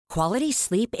Quality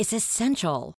sleep is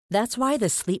essential. That's why the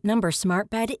Sleep Number Smart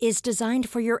Bed is designed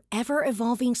for your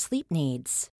ever-evolving sleep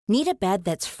needs. Need a bed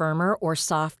that's firmer or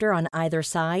softer on either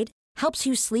side? Helps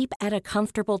you sleep at a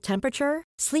comfortable temperature?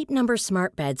 Sleep Number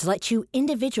Smart Beds let you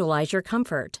individualize your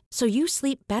comfort, so you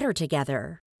sleep better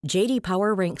together. J.D.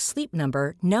 Power ranks Sleep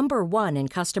Number number 1 in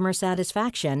customer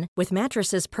satisfaction with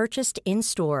mattresses purchased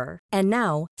in-store. And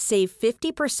now, save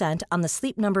 50% on the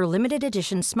Sleep Number Limited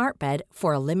Edition Smart Bed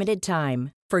for a limited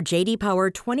time. For J.D. Power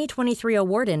 2023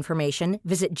 award information,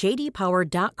 visit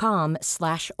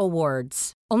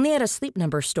jdpower.com/awards. Only at a Sleep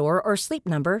Number store or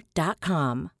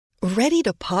sleepnumber.com. Ready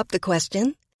to pop the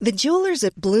question? The jewelers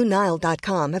at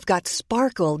BlueNile.com have got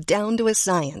sparkle down to a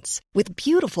science with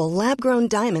beautiful lab-grown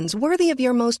diamonds worthy of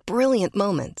your most brilliant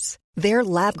moments. Their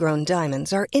lab-grown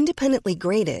diamonds are independently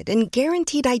graded and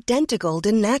guaranteed identical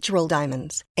to natural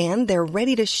diamonds, and they're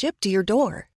ready to ship to your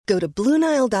door. Go to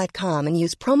BlueNile.com and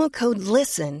use promo code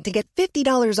LISTEN to get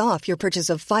 $50 off your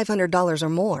purchase of $500 or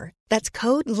more. That's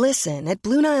code LISTEN at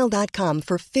BlueNile.com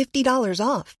for $50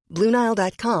 off.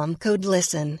 BlueNile.com, code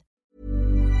LISTEN.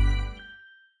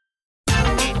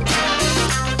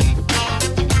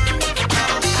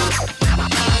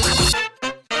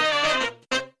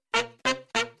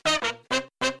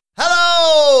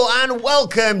 And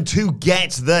welcome to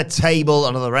Get the Table,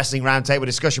 another Wrestling Roundtable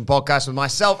discussion podcast with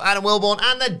myself, Adam Wilborn,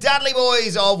 and the Dudley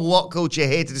Boys of What Culture,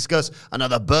 here to discuss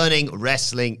another burning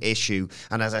wrestling issue.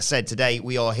 And as I said, today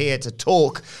we are here to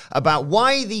talk about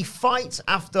why the fight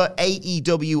after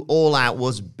AEW All Out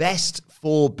was best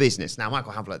for business. Now,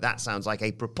 Michael Hamflett, that sounds like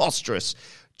a preposterous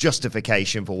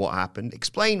justification for what happened.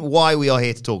 Explain why we are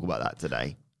here to talk about that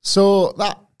today. So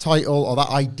that title, or that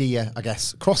idea, I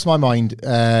guess, crossed my mind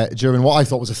during what I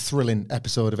thought was a thrilling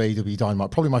episode of AEW Dynamite,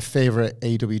 probably my favourite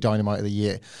AEW Dynamite of the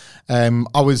year.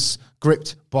 I was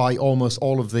gripped by almost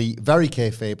all of the very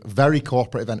kayfabe, very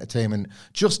cooperative entertainment,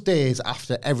 just days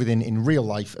after everything in real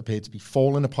life appeared to be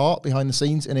falling apart behind the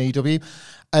scenes in AEW.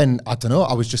 And I don't know,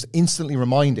 I was just instantly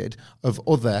reminded of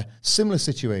other similar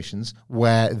situations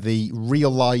where the real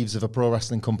lives of a pro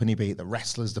wrestling company, be it the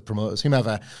wrestlers, the promoters,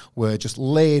 whomever, were just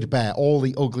laid bare, all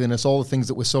the ugliness, all the things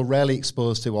that we're so rarely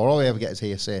exposed to, or all we ever get is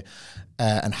hearsay,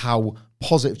 and how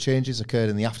positive changes occurred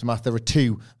in the aftermath. There are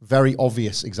two very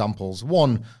obvious examples,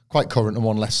 one quite current and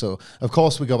one less so. Of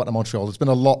course, we go back to Montreal. There's been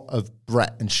a lot of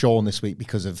Brett and Shawn this week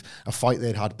because of a fight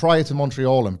they'd had prior to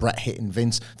Montreal and Brett hitting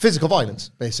Vince. Physical violence,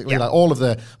 basically. Like all of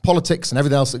the politics and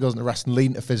everything else that goes into wrestling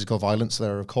leading to physical violence.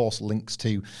 There are, of course, links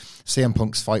to CM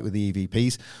Punk's fight with the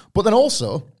EVPs. But then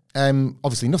also,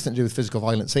 obviously nothing to do with physical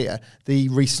violence here, the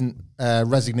recent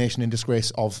resignation in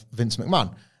disgrace of Vince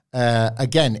McMahon.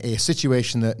 Again, a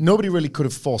situation that nobody really could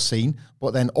have foreseen,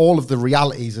 but then all of the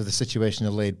realities of the situation are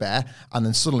laid bare, and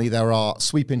then suddenly there are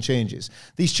sweeping changes.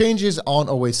 These changes aren't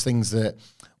always things that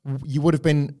you would have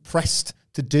been pressed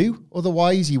to do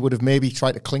otherwise. You would have maybe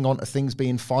tried to cling on to things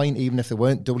being fine, even if they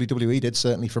weren't. WWE did,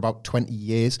 certainly for about 20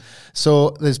 years. So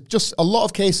there's just a lot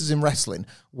of cases in wrestling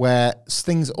where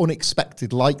things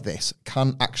unexpected like this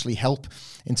can actually help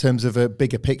in terms of a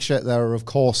bigger picture. There are, of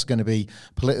course, going to be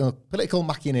political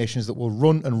machinations that will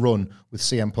run and run with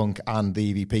CM Punk and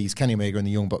the EVPs, Kenny Omega and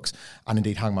the Young Bucks, and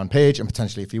indeed Hangman Page and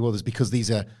potentially a few others, because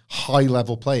these are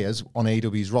high-level players on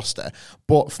AEW's roster.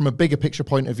 But from a bigger picture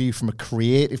point of view, from a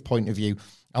creative point of view,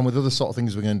 and with other sort of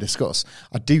things we're going to discuss,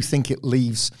 I do think it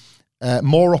leaves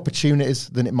more opportunities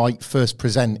than it might first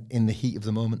present in the heat of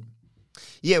the moment.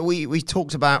 Yeah, we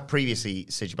talked about previously,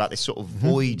 Sige, about this sort of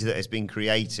void that has been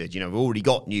created. You know, we've already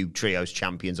got new trios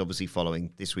champions, obviously,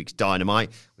 following this week's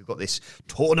Dynamite. We've got this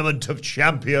tournament of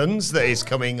champions that is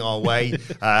coming our way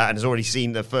and has already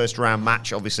seen the first round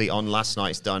match, obviously, on last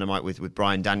night's Dynamite with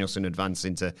Bryan Danielson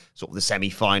advancing to sort of the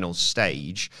semi-final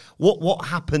stage. What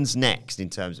happens next in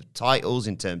terms of titles,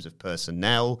 in terms of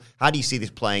personnel? How do you see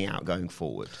this playing out going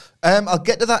forward? I'll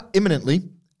get to that imminently.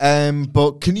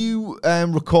 But can you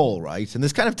recall, right, and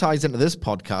this kind of ties into this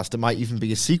podcast, it might even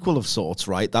be a sequel of sorts,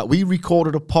 right, that we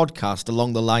recorded a podcast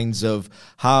along the lines of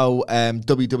how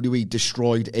WWE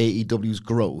destroyed AEW's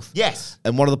growth. Yes.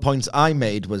 And one of the points I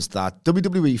made was that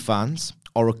WWE fans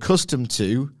are accustomed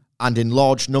to, and in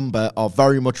large number, are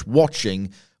very much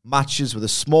watching matches with a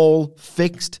small,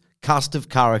 fixed cast of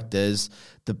characters,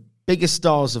 the biggest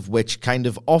stars of which kind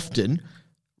of often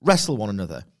wrestle one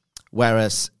another.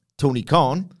 Whereas Tony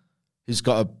Khan, who's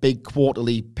got a big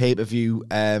quarterly pay-per-view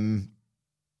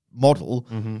model,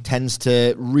 tends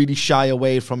to really shy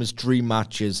away from his dream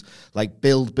matches, like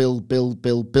build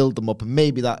them up. And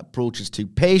maybe that approach is too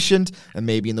patient, and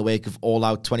maybe in the wake of All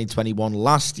Out 2021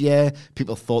 last year,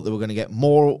 people thought they were going to get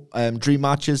more dream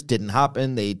matches. Didn't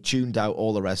happen. They tuned out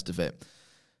all the rest of it.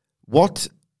 What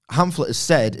Hamflet has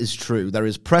said is true. There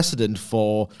is precedent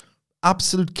for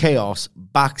absolute chaos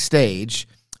backstage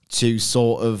to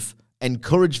sort of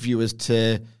encourage viewers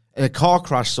to, in a car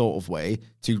crash sort of way,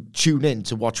 to tune in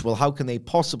to watch, well, how can they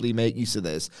possibly make use of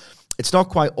this? It's not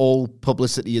quite all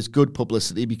publicity is good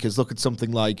publicity, because look at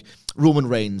something like Roman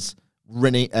Reigns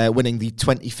winning the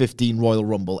 2015 Royal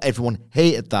Rumble. Everyone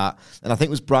hated that. And I think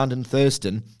it was Brandon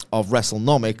Thurston of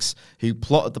WrestleNomics who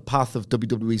plotted the path of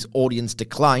WWE's audience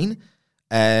decline.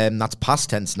 That's past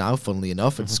tense now, funnily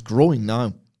enough. It's growing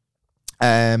now.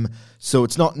 So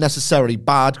it's not necessarily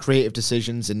bad creative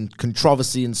decisions, and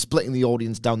controversy and splitting the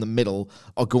audience down the middle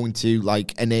are going to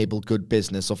enable good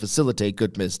business or facilitate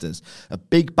good business. A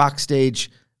big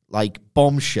backstage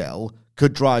bombshell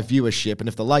could drive viewership, and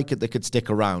if they like it, they could stick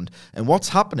around. And what's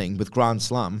happening with Grand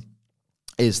Slam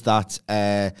is that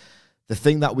the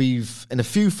thing that and a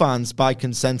few fans by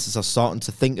consensus are starting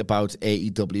to think about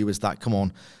AEW is that, come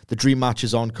on, the dream match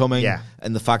is oncoming. Yeah.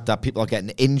 And the fact that people are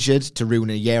getting injured to ruin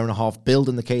a 1.5-year build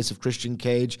in the case of Christian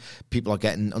Cage. People are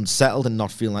getting unsettled and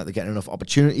not feeling like they're getting enough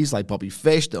opportunities, like Bobby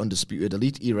Fish. The Undisputed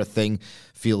Elite era thing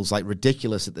feels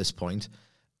ridiculous at this point.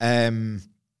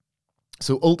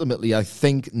 So ultimately, I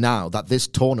think now that this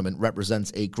tournament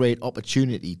represents a great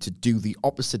opportunity to do the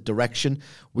opposite direction.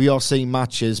 We are seeing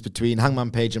matches between Hangman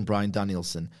Page and Bryan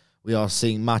Danielson. We are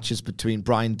seeing matches between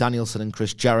Bryan Danielson and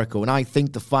Chris Jericho. And I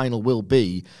think the final will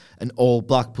be an all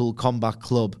Blackpool Combat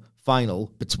Club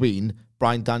final between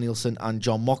Bryan Danielson and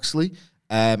Jon Moxley.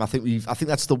 I think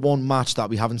that's the one match that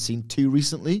we haven't seen too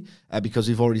recently, because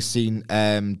we've already seen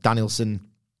Danielson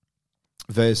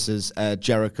versus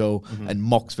Jericho and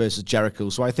Mox versus Jericho.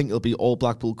 So I think it'll be all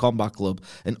Blackpool Combat Club.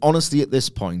 And honestly, at this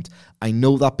point, I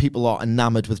know that people are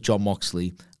enamored with Jon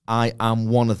Moxley. I am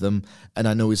one of them, and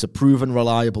I know he's a proven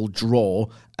reliable draw.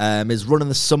 His run in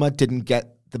the summer didn't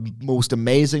get the most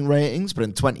amazing ratings, but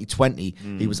in 2020,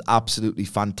 he was absolutely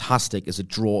fantastic as a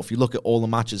draw. If you look at all the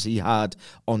matches he had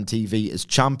on TV as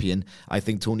champion, I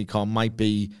think Tony Khan might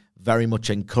be very much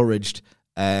encouraged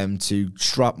to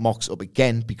strap Mox up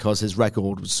again because his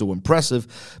record was so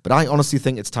impressive. But I honestly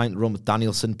think it's time to run with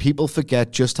Danielson. People forget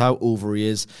just how over he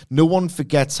is. No one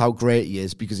forgets how great he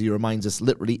is because he reminds us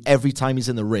literally every time he's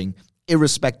in the ring,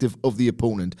 irrespective of the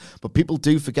opponent. But people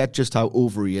do forget just how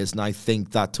over he is, and I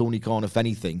think that Tony Khan, if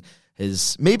anything,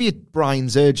 is maybe at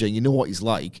Brian's urging, you know what he's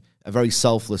like, a very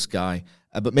selfless guy.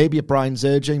 But maybe at Brian's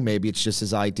urging, maybe it's just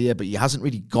his idea, but he hasn't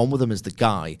really gone with him as the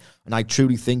guy. And I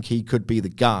truly think he could be the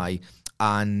guy.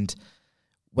 And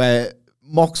where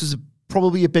Mox is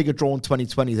probably a bigger draw in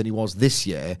 2020 than he was this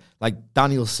year,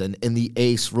 Danielson in the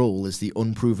ace role is the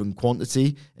unproven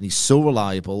quantity, and he's so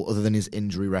reliable, other than his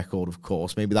injury record, of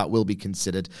course. Maybe that will be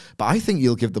considered. But I think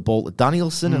you'll give the ball to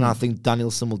Danielson, and I think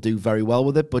Danielson will do very well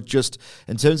with it. But just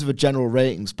in terms of a general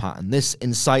ratings pattern, this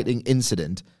inciting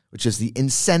incident, which is the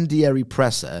incendiary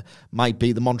presser, might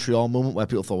be the Montreal moment where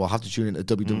people thought, well, I'll have to tune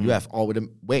into WWF. Or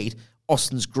wait,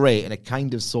 Austin's great, and it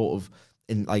kind of sort of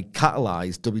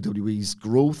catalyzed WWE's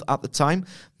growth at the time.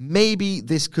 Maybe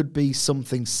this could be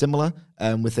something similar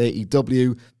with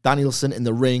AEW. Danielson in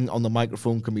the ring on the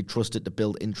microphone can be trusted to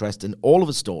build interest in all of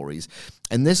his stories.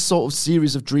 And this sort of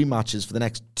series of dream matches for the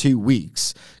next 2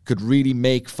 weeks could really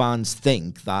make fans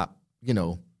think that,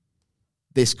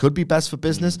 this could be best for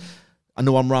business. I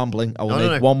know I'm rambling. I will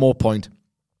make one more point.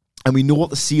 And we know what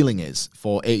the ceiling is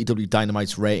for AEW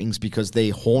Dynamite's ratings because they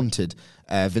haunted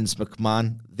Vince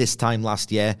McMahon this time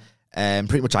last year,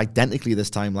 pretty much identically this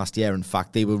time last year. In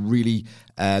fact, they were really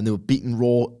they were beating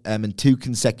Raw in 2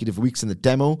 consecutive weeks in the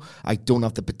demo. I don't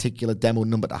have the particular demo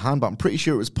number to hand, but I'm pretty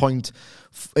sure it was 0.45,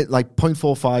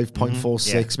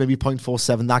 0.46, maybe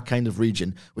 0.47, that kind of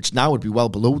region, which now would be well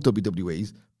below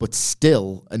WWE's, but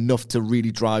still enough to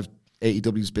really drive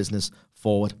AEW's business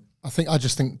forward. I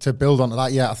just think to build onto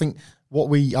that, I think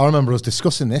I remember us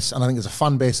discussing this, and I think as a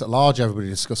fan base at large, everybody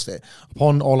discussed it.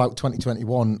 Upon All Out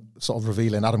 2021, sort of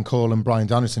revealing Adam Cole and Bryan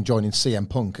Danielson joining CM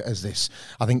Punk as this,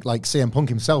 I think CM Punk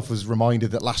himself was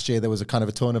reminded that last year there was a kind of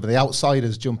a turn over the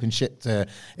outsiders jumping ship to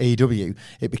AEW.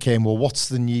 It became, well, what's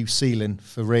the new ceiling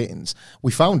for ratings?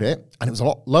 We found it, and it was a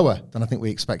lot lower than I think we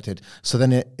expected. So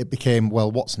then it became, well,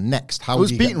 what's next? How it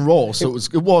was beating Raw, so it was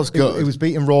good. It was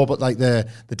beating Raw, but the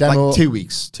demo 2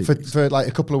 weeks for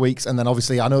a couple of weeks, and then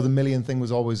obviously I know the million thing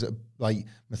was always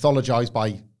mythologized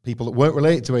by people that weren't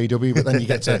related to AEW, but then you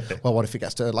get to, well, what if it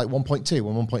gets to 1.2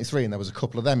 and 1.3, and there was a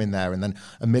couple of them in there, and then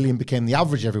a million became the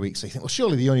average every week. So you think, well,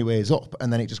 surely the only way is up,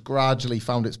 and then it just gradually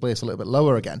found its place a little bit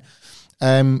lower again.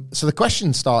 So the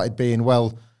question started being,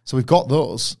 well, so we've got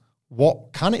those.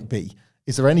 What can it be?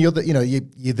 is there any other,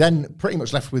 you're then pretty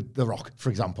much left with The Rock, for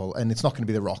example, and it's not going to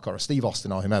be The Rock or a Steve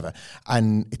Austin or whomever,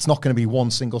 and it's not going to be one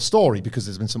single story because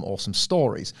there's been some awesome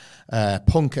stories.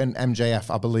 Punk and MJF,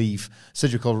 I believe,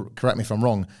 Cedric will correct me if I'm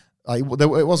wrong, it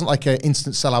wasn't like an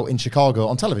instant sellout in Chicago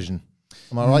on television.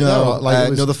 Am I right?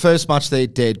 No, the first match they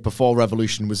did before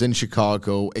Revolution was in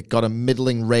Chicago. It got a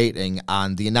middling rating,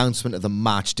 and the announcement of the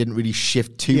match didn't really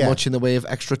shift too much in the way of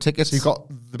extra tickets. So you got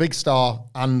the big star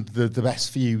and the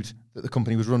best feud that the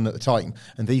company was running at the time,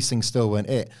 and these things still weren't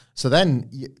it. So then,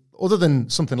 other than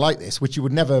something like this, which you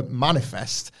would never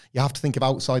manifest, you have to think of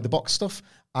outside the box stuff.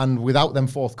 And without them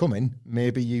forthcoming,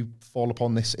 maybe you fall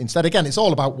upon this instead. Again, it's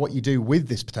all about what you do with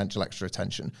this potential extra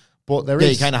attention. But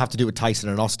you kind of have to do with Tyson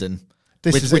and Austin.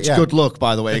 Which good luck,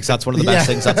 by the way, because that's one of the best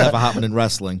things that's ever happened in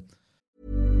wrestling.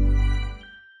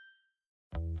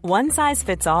 One size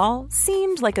fits all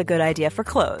seemed like a good idea for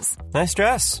clothes. Nice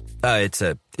dress. It's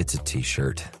a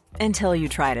t-shirt. Until you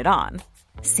tried it on.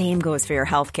 Same goes for your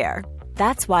healthcare.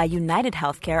 That's why United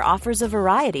Healthcare offers a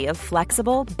variety of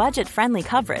flexible, budget-friendly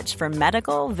coverage for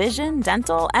medical, vision,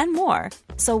 dental, and more.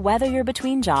 So whether you're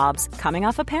between jobs, coming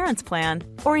off a parent's plan,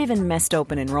 or even missed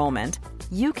open enrollment,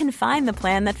 you can find the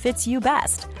plan that fits you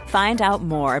best. Find out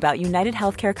more about United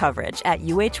Healthcare coverage at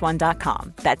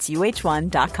uh1.com. That's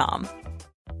uh1.com.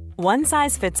 One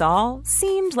size fits all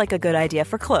seemed like a good idea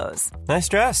for clothes. Nice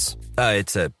dress.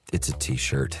 It's a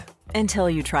t-shirt. Until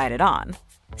you tried it on.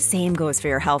 Same goes for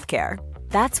your healthcare.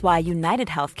 That's why United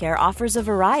Healthcare offers a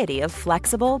variety of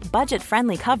flexible,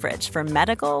 budget-friendly coverage for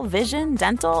medical, vision,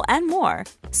 dental, and more.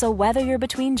 So whether you're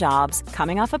between jobs,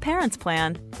 coming off a parent's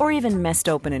plan, or even missed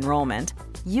open enrollment,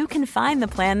 you can find the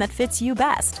plan that fits you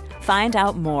best. Find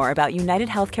out more about United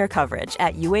Healthcare coverage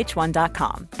at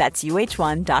uh1.com. That's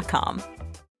uh1.com.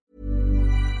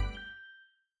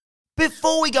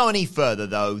 Before we go any further,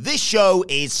 though, this show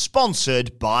is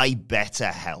sponsored by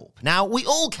BetterHelp. Now, we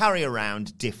all carry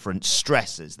around different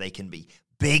stressors. They can be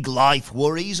big life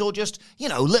worries or just,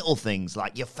 little things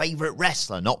like your favorite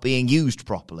wrestler not being used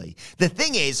properly. The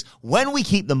thing is, when we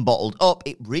keep them bottled up,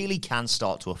 it really can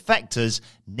start to affect us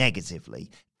negatively.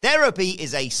 Therapy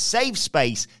is a safe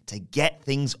space to get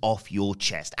things off your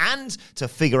chest and to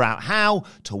figure out how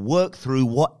to work through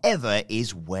whatever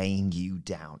is weighing you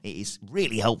down. It is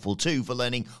really helpful too for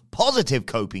learning positive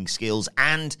coping skills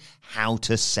and how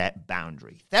to set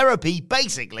boundaries. Therapy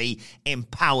basically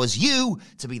empowers you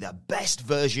to be the best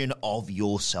version of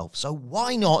yourself. So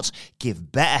why not give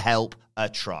BetterHelp a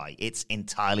try? It's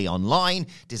entirely online,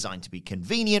 designed to be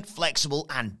convenient, flexible,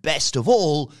 and best of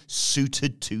all,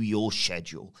 suited to your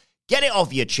schedule. Get it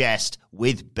off your chest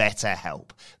with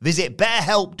BetterHelp. Visit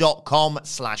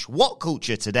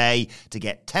betterhelp.com/whatculture today to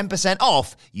get 10%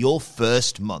 off your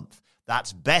first month.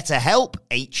 That's BetterHelp,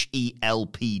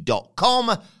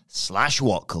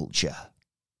 HELP.com/whatculture.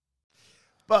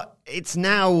 But it's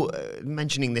now,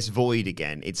 mentioning this void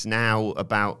again, it's now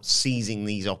about seizing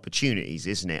these opportunities,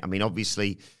 isn't it? I mean,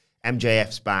 obviously,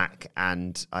 MJF's back,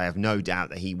 and I have no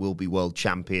doubt that he will be world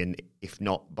champion, if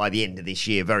not by the end of this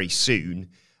year, very soon.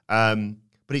 But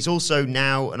it's also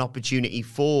now an opportunity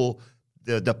for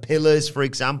the pillars, for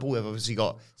example. We've obviously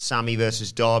got Sammy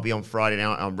versus Darby on Friday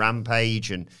night on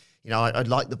Rampage, and I'd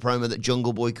like the promo that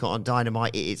Jungle Boy cut on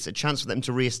Dynamite. It's a chance for them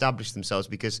to reestablish themselves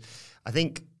because I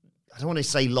think, I don't want to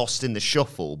say lost in the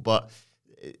shuffle, but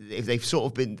if they've sort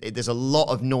of been, there's a lot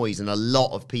of noise and a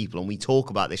lot of people, and we talk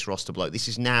about this roster bloke. This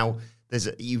is now,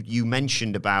 you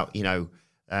mentioned about,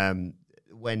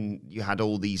 when you had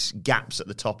all these gaps at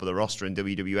the top of the roster in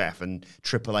WWF and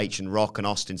Triple H and Rock and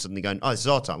Austin suddenly going, this is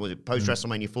our time. Was it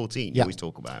post-WrestleMania 14 you always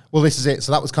talk about? Well, this is it.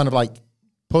 So that was kind of like,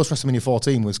 post-WrestleMania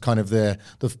 14 was kind of the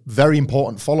very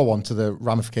important follow-on to the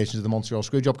ramifications of the Montreal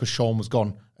Screwjob because Shawn was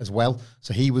gone as well.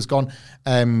 So he was gone.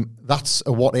 That's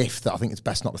a what-if that I think it's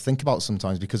best not to think about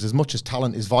sometimes because as much as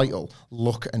talent is vital,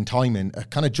 luck and timing are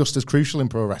kind of just as crucial in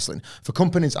pro wrestling for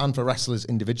companies and for wrestlers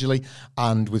individually.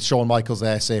 And with Shawn Michaels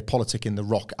there, say, politicking The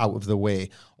Rock out of the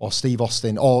way, or Steve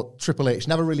Austin or Triple H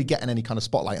never really getting any kind of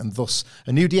spotlight, and thus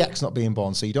a new DX not being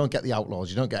born. So you don't get the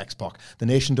Outlaws, you don't get X-Pac, the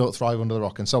Nation don't thrive under The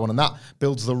Rock and so on. And that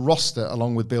builds the roster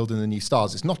along with building the new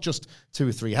stars. It's not just 2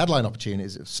 or 3 headline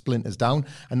opportunities, it splinters down.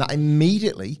 And that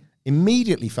immediately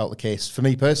felt the case for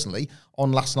me personally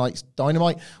on last night's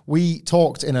Dynamite. We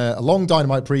talked in a long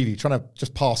Dynamite preview, trying to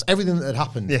just parse everything that had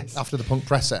happened after the Punk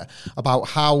presser about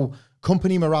how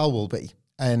company morale will be.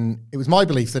 And it was my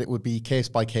belief that it would be case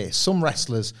by case. Some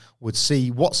wrestlers would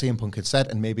see what CM Punk had said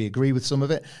and maybe agree with some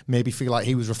of it, maybe feel like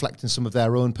he was reflecting some of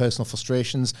their own personal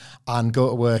frustrations and go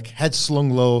to work, head slung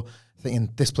low, thinking,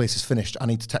 this place is finished. I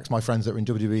need to text my friends that are in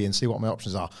WWE and see what my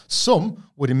options are. Some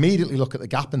would immediately look at the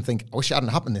gap and think, I wish it hadn't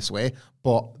happened this way,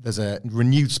 but there's a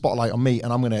renewed spotlight on me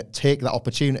and I'm going to take that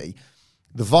opportunity.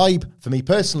 The vibe, for me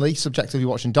personally, subjectively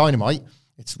watching Dynamite,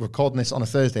 it's recording this on a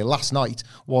Thursday, last night,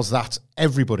 was that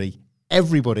everybody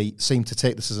seemed to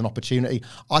take this as an opportunity.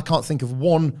 I can't think of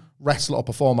one wrestler or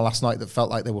performer last night that felt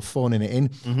like they were phoning it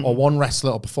in, or one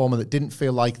wrestler or performer that didn't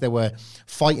feel like they were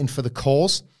fighting for the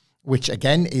cause, which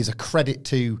again is a credit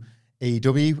to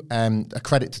AEW, a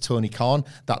credit to Tony Khan,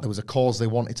 that there was a cause they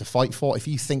wanted to fight for. If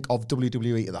you think of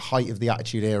WWE at the height of the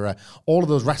Attitude Era, all of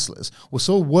those wrestlers were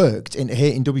so worked into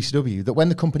hating WCW that when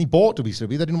the company bought WCW,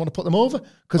 they didn't want to put them over.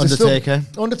 Undertaker,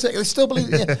 they still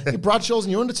believe, your Bradshaws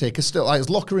and your Undertaker still, like,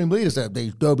 as locker room leaders, they're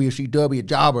WCW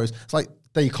jobbers. It's like,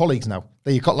 they're your colleagues now.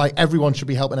 Like, everyone should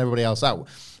be helping everybody else out.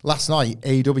 Last night,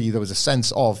 AEW, there was a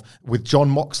sense of, with Jon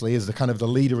Moxley as the kind of the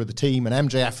leader of the team, and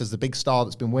MJF as the big star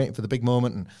that's been waiting for the big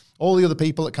moment, and all the other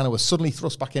people that kind of were suddenly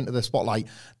thrust back into the spotlight,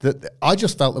 that I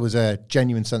just felt there was a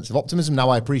genuine sense of optimism. Now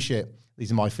I appreciate, these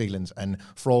are my feelings, and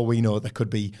for all we know, there'll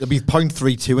be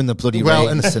 0.32 in the bloody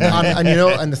ratings.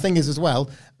 And the thing is as well,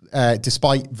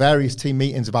 despite various team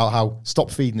meetings about how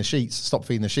stop feeding the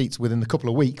sheets, within a couple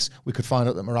of weeks, we could find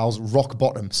out that morale's rock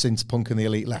bottom since Punk and the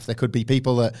Elite left. There could be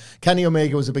people that Kenny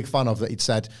Omega was a big fan of that he'd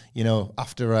said,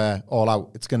 after All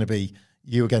Out, it's going to be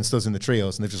you against us in the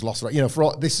trios, and they've just lost.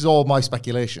 This is all my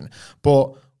speculation,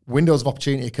 but windows of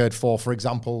opportunity occurred for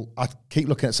example, I keep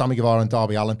looking at Sammy Guevara and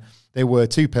Darby Allin. They were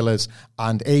two pillars,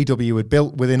 and AEW had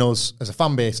built within us as a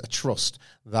fan base a trust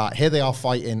that here they are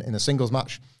fighting in a singles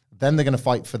match. Then they're going to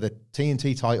fight for the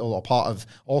TNT title or part of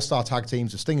all-star tag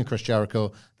teams of Sting and Chris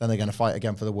Jericho. Then they're going to fight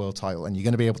again for the world title. And you're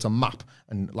going to be able to map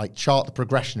and chart the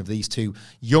progression of these two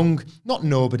young, not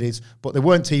nobodies, but they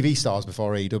weren't TV stars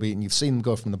before AEW. And you've seen them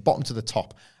go from the bottom to the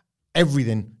top.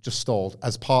 Everything just stalled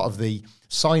as part of the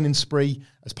signing spree,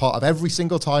 as part of every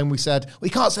single time we said, well, you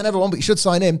can't sign everyone, but you should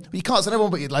sign him. But you can't sign everyone,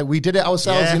 but we did it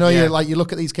ourselves. You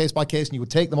look at these case by case and you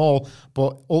would take them all.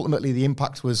 But ultimately the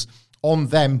impact was on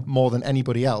them more than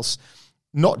anybody else.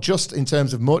 Not just in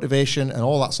terms of motivation and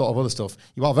all that sort of other stuff.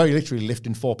 You are very literally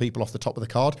lifting 4 people off the top of the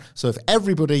card. So if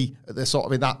everybody, they're sort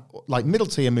of in that middle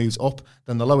tier moves up,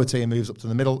 then the lower tier moves up to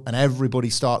the middle, and everybody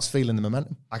starts feeling the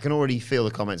momentum. I can already feel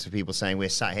the comments of people saying we're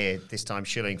sat here this time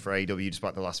shilling for AEW,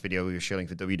 despite the last video we were shilling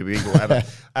for WWE or whatever.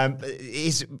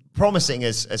 It's promising,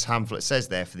 as Hamflet says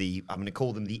there, for I'm going to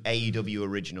call them the AEW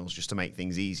originals, just to make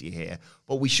things easier here.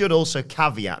 But we should also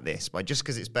caveat this by, just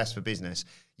because it's best for business,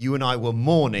 you and I were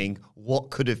mourning what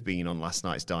could have been on last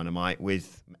night's Dynamite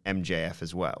with MJF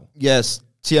as well. Yes,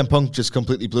 CM Punk just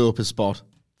completely blew up his spot.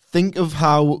 Think of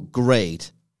how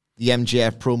great the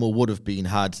MJF promo would have been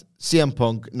had CM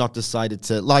Punk not decided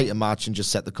to light a match and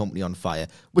just set the company on fire,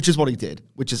 which is what he did,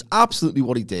 which is absolutely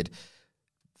what he did.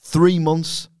 3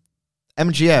 months,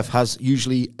 MJF has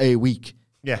usually a week.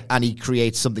 Yeah. And he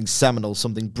creates something seminal,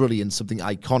 something brilliant, something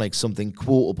iconic, something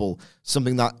quotable,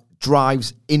 something that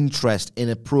drives interest in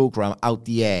a program out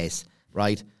the ass,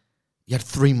 right? You had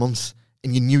 3 months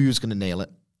and you knew he was going to nail it.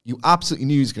 You absolutely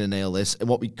knew he was going to nail this. And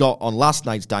what we got on last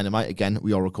night's Dynamite, again,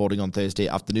 we are recording on Thursday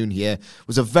afternoon here,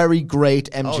 was a very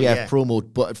great MJF promo.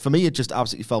 But for me, it just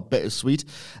absolutely felt bittersweet.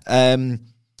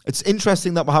 It's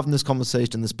interesting that we're having this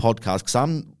conversation in this podcast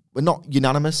because we're not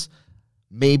unanimous.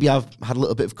 Maybe I've had a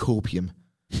little bit of copium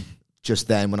just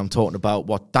then when I'm talking about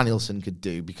what Danielson could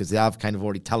do, because they have kind of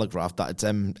already telegraphed that it's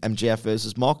MJF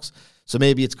versus Mox. So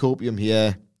maybe it's copium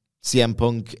here. CM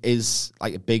Punk is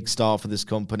like a big star for this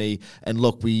company. And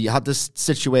look, we had this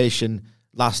situation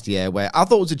last year where I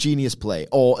thought it was a genius play,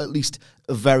 or at least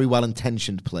a very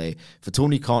well-intentioned play, for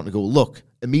Tony Khan to go, look,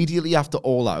 immediately after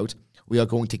All Out, we are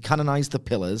going to canonize the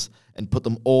pillars and put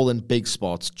them all in big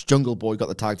spots. Jungle Boy got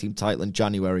the tag team title in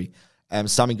January.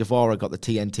 Sammy Guevara got the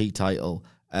TNT title.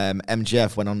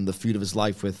 MJF went on the feud of his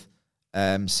life with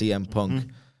CM Punk.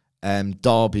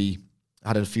 Darby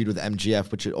had a feud with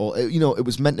MJF, which it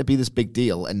was meant to be this big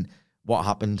deal. And what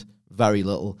happened? Very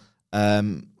little.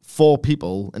 4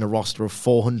 people in a roster of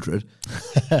 400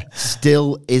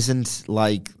 still doesn't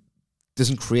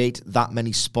create that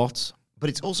many spots. But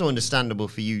it's also understandable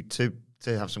for you to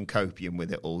have some copium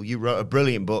with it all. You wrote a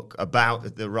brilliant book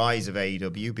about the rise of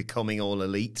AEW, Becoming All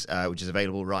Elite, which is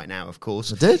available right now, of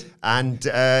course. I did. And,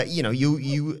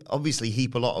 you obviously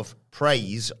heap a lot of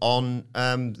praise on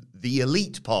the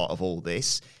elite part of all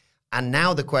this. And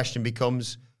now the question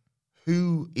becomes,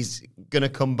 who is going to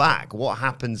come back? What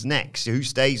happens next? Who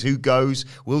stays? Who goes?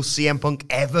 Will CM Punk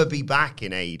ever be back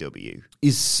in AEW?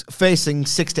 He's facing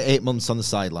 6 to 8 months on the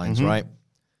sidelines, right?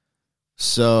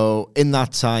 So in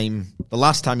that time, the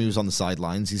last time he was on the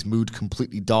sidelines, his mood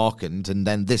completely darkened, and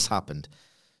then this happened.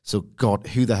 So God,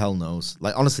 who the hell knows?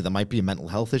 Like, honestly, there might be a mental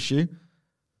health issue.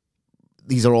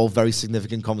 These are all very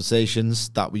significant conversations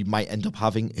that we might end up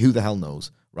having. Who the hell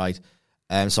knows, right?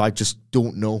 So I just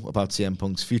don't know about CM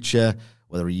Punk's future,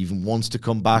 whether he even wants to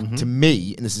come back. To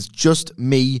me, and this is just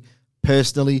me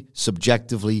personally,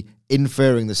 subjectively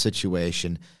inferring the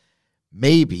situation,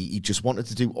 maybe he just wanted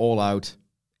to do All Out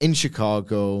in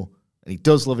Chicago, and he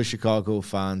does love his Chicago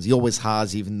fans. He always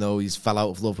has, even though he's fell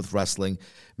out of love with wrestling.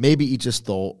 Maybe he just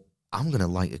thought, I'm going to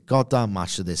light a goddamn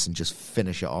match to this and just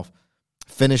finish it off.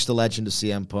 Finish the legend of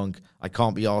CM Punk. I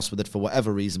can't be arsed with it for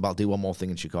whatever reason, but I'll do one more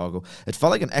thing in Chicago. It felt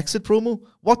like an exit promo.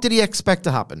 What did he expect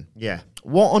to happen? Yeah.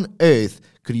 What on earth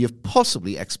could he have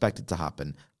possibly expected to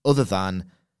happen other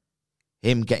than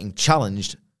him getting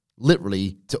challenged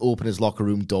literally to open his locker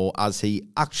room door as he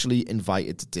actually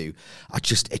invited to do?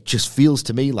 It just feels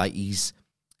to me like he's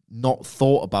not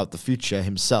thought about the future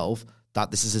himself,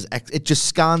 that this is his it just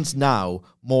scans now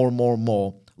more and more and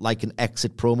more like an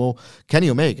exit promo. Kenny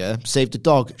Omega saved a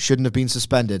dog, shouldn't have been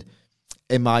suspended,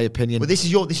 in my opinion. Well, this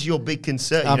is your big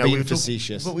concern. I'm being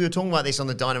facetious. But we were talking about this on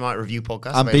the Dynamite Review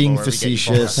podcast. I'm being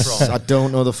facetious. I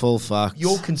don't know the full facts.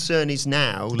 Your concern is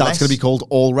now that's going to be called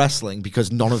All Wrestling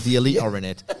because none of the elite are in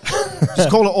it. Just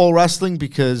call it All Wrestling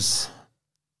because,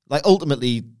 like,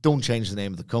 ultimately, don't change the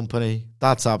name of the company.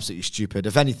 That's absolutely stupid.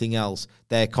 If anything else,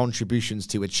 their contributions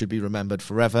to it should be remembered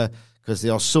forever because they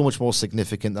are so much more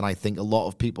significant than I think a lot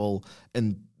of people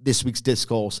in this week's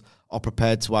discourse are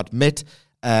prepared to admit.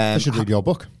 They should read your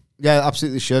book. Yeah,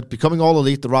 absolutely should. Becoming All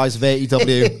Elite, The Rise of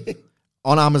AEW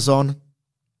on Amazon,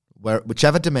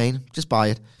 whichever domain, just buy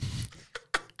it.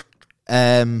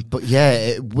 But yeah,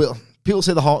 it will. People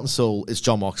say the heart and soul is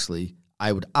Jon Moxley.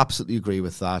 I would absolutely agree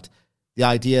with that. The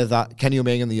idea that Kenny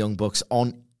Omega and the Young Bucks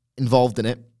aren't involved in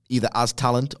it, either as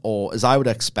talent or, as I would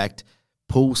expect,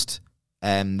 post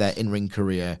their in-ring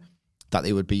career, that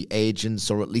they would be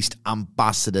agents or at least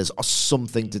ambassadors or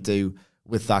something to do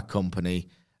with that company.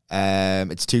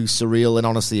 It's too surreal, and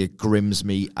honestly, it grims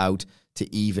me out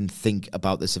to even think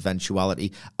about this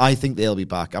eventuality. I think they'll be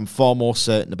back. I'm far more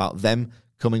certain about them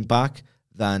coming back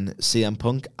than CM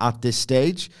Punk at this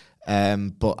stage.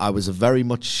 But I was very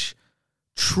much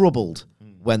troubled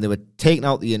when they were taking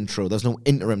out the intro. There's no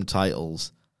interim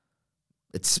titles.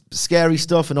 It's scary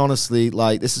stuff, and honestly,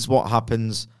 like, this is what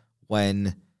happens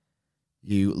when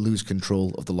you lose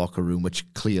control of the locker room, which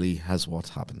clearly has what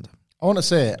happened. I want to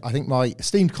say, I think my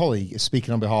esteemed colleague is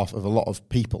speaking on behalf of a lot of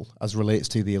people as relates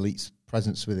to the Elite's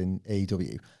presence within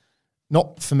AEW.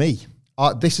 Not for me.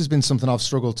 This has been something I've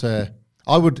struggled to...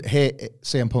 I would hate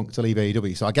CM Punk to leave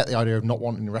AEW, so I get the idea of not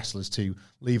wanting wrestlers to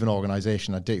leave an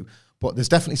organisation, I do. But there's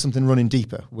definitely something running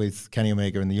deeper with Kenny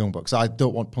Omega and the Young Bucks. I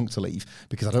don't want Punk to leave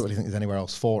because I don't really think there's anywhere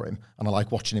else for him, and I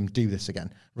like watching him do this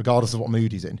again, regardless of what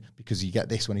mood he's in, because you get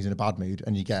this when he's in a bad mood,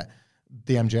 and you get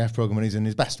the MJF program when he's in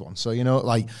his best one. So, you know,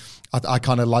 like, I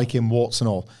kind of like him, warts and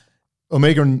all.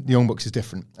 Omega and the Young Bucks is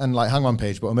different. And, like, hang on,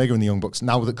 Paige, but Omega and the Young Bucks,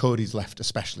 now that Cody's left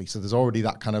especially, so there's already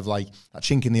that kind of, like, that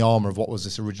chink in the armour of what was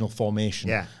this original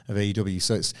formation of AEW.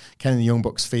 So it's Ken and the Young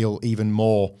Bucks feel even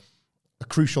more a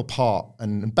crucial part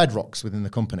and bedrocks within the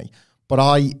company.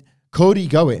 But Cody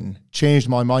going changed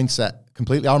my mindset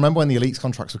completely. I remember when the Elite's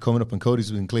contracts were coming up and Cody's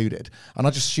was included, and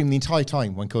I just assumed the entire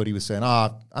time when Cody was saying,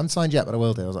 I haven't signed yet, but I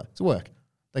will do. I was like, it's a work.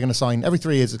 They're going to sign every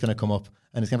 3 years. It's going to come up,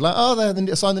 and it's going to be like, oh,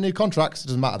 they're sign the new contracts. It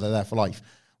doesn't matter. They're there for life.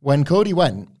 When Cody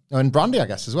went, and Brandy, I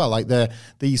guess, as well, like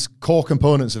these core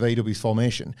components of AEW's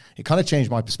formation, it kind of changed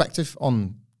my perspective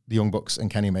on the Young Bucks and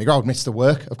Kenny Omega. I would miss the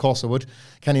work, of course I would.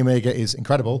 Kenny Omega is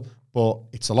incredible, but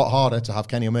it's a lot harder to have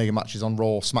Kenny Omega matches on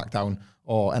Raw, SmackDown,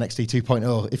 or NXT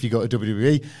 2.0 if you go to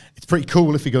WWE. It's pretty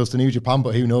cool if he goes to New Japan,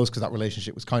 but who knows, because that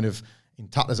relationship was kind of in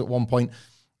tatters at one point.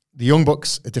 The Young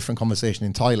Bucks, a different conversation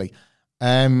entirely.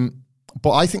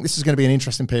 But I think this is going to be an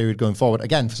interesting period going forward,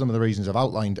 again, for some of the reasons I've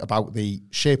outlined about the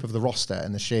shape of the roster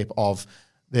and the shape of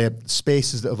the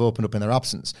spaces that have opened up in their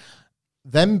absence.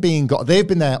 They've been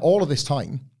there all of this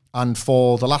time, and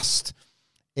for the last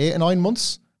 8 or 9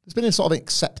 months, there's been a sort of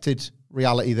accepted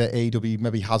reality that AEW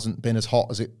maybe hasn't been as hot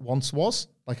as it once was,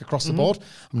 like across the board.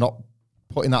 I'm not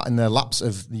putting that in the laps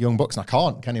of the Young Bucks, and I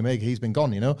can't. Kenny Omega, he's been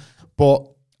gone, you know. But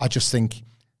I just think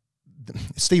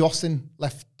Steve Austin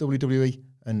left WWE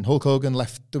and Hulk Hogan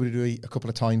left WWE a couple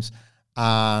of times,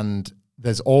 and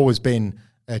there's always been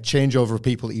a changeover of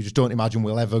people that you just don't imagine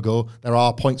will ever go. There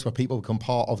are points where people become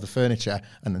part of the furniture,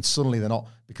 and then suddenly they're not,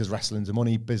 because wrestling's a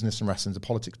money business and wrestling's a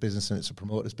politics business and it's a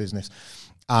promoter's business.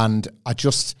 And I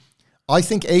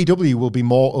think AEW will be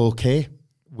more okay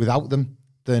without them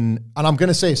than, and I'm going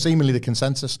to say seemingly the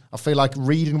consensus. I feel like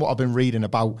reading what I've been reading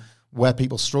about where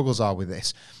people's struggles are with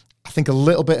this, I think a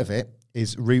little bit of it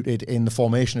is rooted in the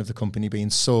formation of the company being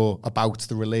so about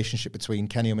the relationship between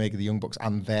Kenny Omega, the Young Bucks,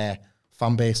 and their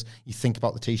fan base. You think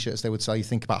about the t-shirts they would sell, you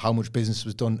think about how much business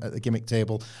was done at the gimmick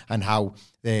table, and how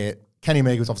Kenny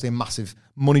Omega was obviously a massive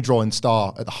money-drawing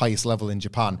star at the highest level in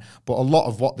Japan, but a lot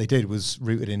of what they did was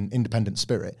rooted in independent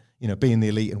spirit, you know, being the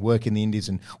elite and working the indies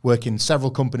and working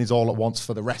several companies all at once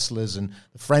for the wrestlers, and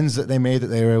the friends that they made that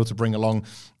they were able to bring along,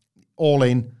 all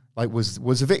in, like was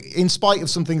in spite of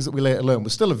some things that we later learned,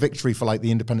 was still a victory for like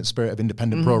the independent spirit of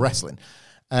independent pro wrestling.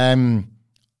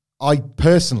 I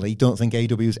personally don't think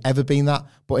AEW has ever been that,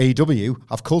 but AEW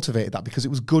have cultivated that because it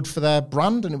was good for their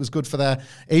brand and it was good for their...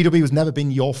 AEW has never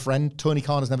been your friend. Tony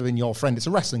Khan has never been your friend. It's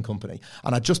a wrestling company.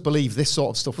 And I just believe this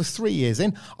sort of stuff, with 3 years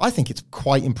in, I think it's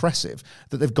quite impressive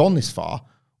that they've gone this far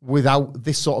without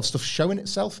this sort of stuff showing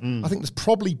itself. I think there's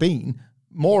probably been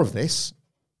more of this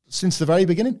since the very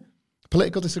beginning.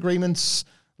 Political disagreements,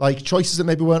 like choices that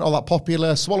maybe weren't all that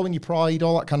popular, swallowing your pride,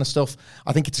 all that kind of stuff.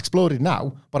 I think it's exploded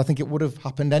now, but I think it would have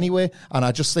happened anyway. And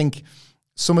I just think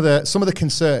some of the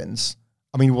concerns,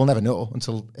 I mean, we'll never know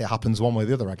until it happens one way or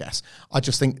the other, I guess. I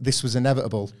just think this was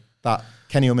inevitable, that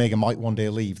Kenny Omega might one day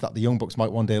leave, that the Young Bucks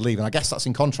might one day leave. And I guess that's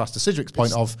in contrast to Sidgwick's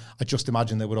point of, I just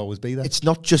imagine they would always be there. It's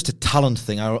not just a talent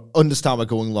thing. I understand we're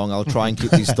going long. I'll try and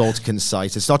keep these thoughts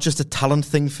concise. It's not just a talent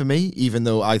thing for me, even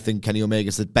though I think Kenny Omega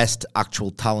is the best actual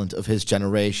talent of his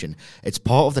generation. It's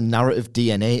part of the narrative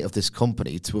DNA of this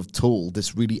company to have told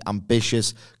this really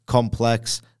ambitious,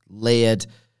 complex, layered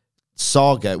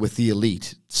saga with the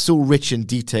Elite, so rich in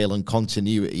detail and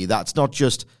continuity. That's not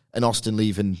just an Austin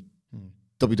leaving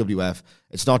WWF.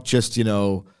 It's not just, you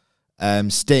know,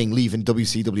 Sting leaving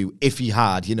WCW. If he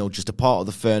had, you know, just a part of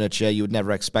the furniture you would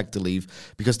never expect to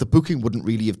leave, because the booking wouldn't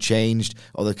really have changed,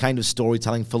 or the kind of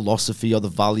storytelling philosophy or the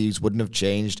values wouldn't have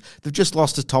changed. They've just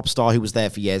lost a top star who was there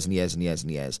for years and years and years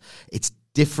and years. It's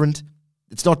different.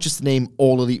 It's not just the name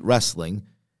All Elite Wrestling.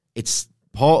 It's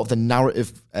part of the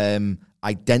narrative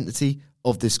identity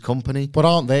of this company. But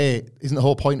isn't the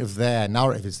whole point of their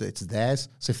narrative is that it's theirs?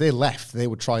 So if they left, they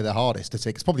would try their hardest to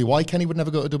take. It's probably why Kenny would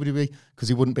never go to WWE, because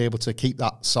he wouldn't be able to keep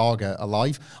that saga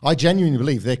alive. I genuinely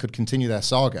believe they could continue their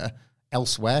saga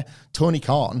elsewhere. Tony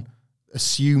Khan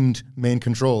assumed main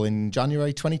control in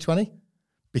January 2020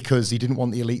 because he didn't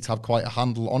want the Elite to have quite a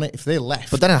handle on it. If they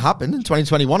left... But then it happened in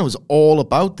 2021. It was all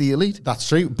about the Elite. That's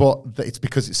true, but it's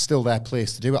because it's still their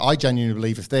place to do it. I genuinely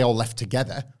believe if they all left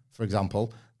together, for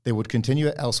example, they would continue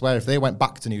it elsewhere. If they went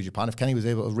back to New Japan, if Kenny was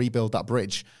able to rebuild that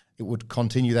bridge, it would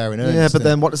continue there in earnest. Yeah, but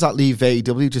then what does that leave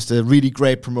AEW? Just a really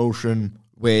great promotion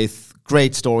with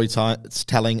great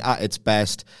storytelling at its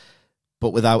best,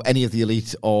 but without any of the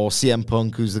Elite or CM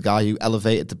Punk, who's the guy who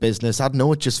elevated the business. I don't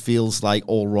know, it just feels like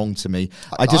all wrong to me.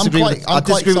 I disagree with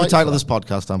the title of this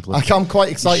podcast, Ampler. I'm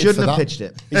quite excited for that.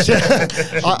 He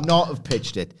should not have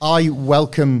pitched it. I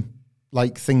welcome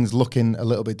like things looking a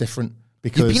little bit different.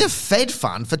 Because you've been a Fed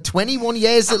fan for 21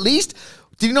 years at least.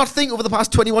 Do you not think over the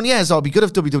past 21 years, it'd be good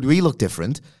if WWE looked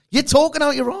different? You're talking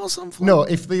out your arse. No,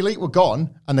 if the Elite were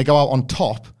gone and they go out on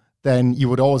top, then you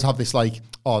would always have this like,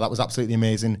 oh, that was absolutely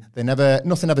amazing.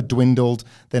 Nothing ever dwindled.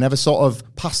 They never sort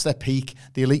of passed their peak.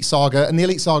 The Elite Saga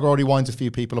already winds a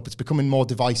few people up. It's becoming more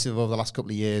divisive over the last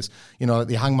couple of years. You know,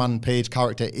 the Hangman Page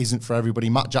character isn't for everybody.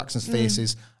 Matt Jackson's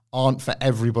faces aren't for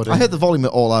everybody. I heard the volume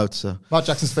all out, so Matt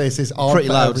Jackson's faces aren't pretty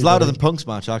for loud. everybody. It's louder than Punk's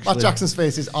match, actually. Matt Jackson's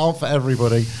faces aren't for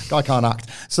everybody. Guy can't act.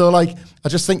 So, like, I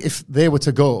just think if they were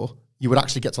to go, you would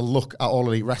actually get to look at All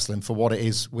Elite Wrestling for what it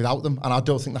is without them, and I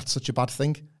don't think that's such a bad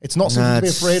thing. It's not something to be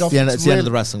afraid of. It's the end of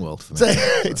the wrestling world for me.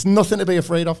 It's nothing to be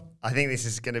afraid of. I think this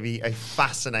is going to be a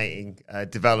fascinating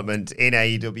development in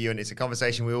AEW, and it's a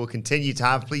conversation we will continue to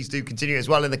have. Please do continue as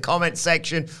well in the comments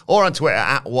section or on Twitter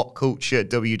at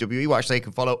WhatCultureWWE. Watch so you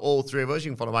can follow all three of us.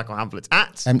 You can follow Michael Hamflett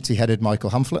at Empty-Headed Michael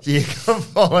Hamflett. You can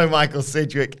follow Michael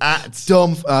Sidgwick at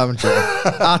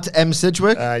at M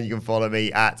Sidgwick. You can follow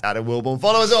me at Adam Wilborn.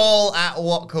 Follow us all at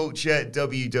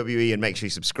WhatCultureWWE, and make sure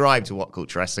you subscribe to What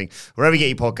Culture Wrestling wherever you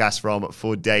get your podcasts from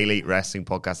for daily wrestling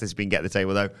podcasts. This has been Get the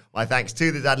Table, though. My thanks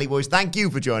to the Dudley Boys. Thank you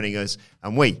for joining us,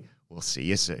 and we will see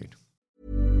you soon.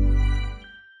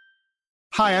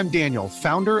 Hi, I'm Daniel,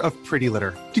 founder of Pretty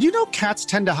Litter. Did you know cats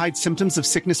tend to hide symptoms of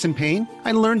sickness and pain?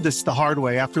 I learned this the hard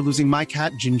way after losing my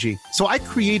cat, Gingy. So I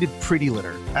created Pretty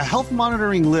Litter, a health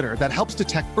monitoring litter that helps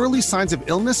detect early signs of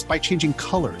illness by changing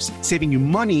colors, saving you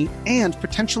money and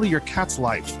potentially your cat's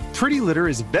life. Pretty Litter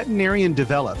is veterinarian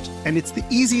developed, and it's the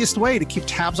easiest way to keep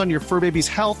tabs on your fur baby's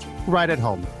health right at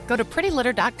home. Go to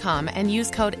prettylitter.com and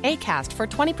use code ACAST for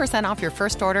 20% off your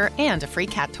first order and a free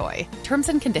cat toy. Terms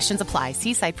and conditions apply.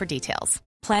 See site for details.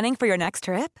 Planning for your next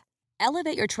trip?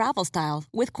 Elevate your travel style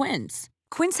with Quince.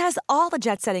 Quince has all the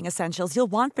jet-setting essentials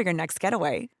you'll want for your next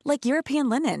getaway, like European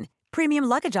linen, premium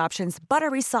luggage options,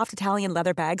 buttery soft Italian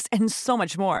leather bags, and so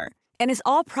much more. And is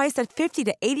all priced at 50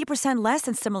 to 80% less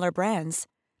than similar brands.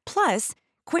 Plus,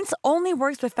 Quince only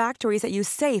works with factories that use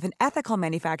safe and ethical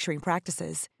manufacturing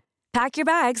practices. Pack your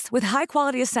bags with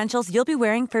high-quality essentials you'll be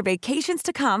wearing for vacations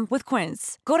to come with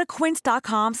Quince. Go to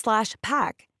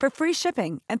quince.com/pack for free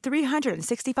shipping and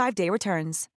 365-day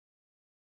returns.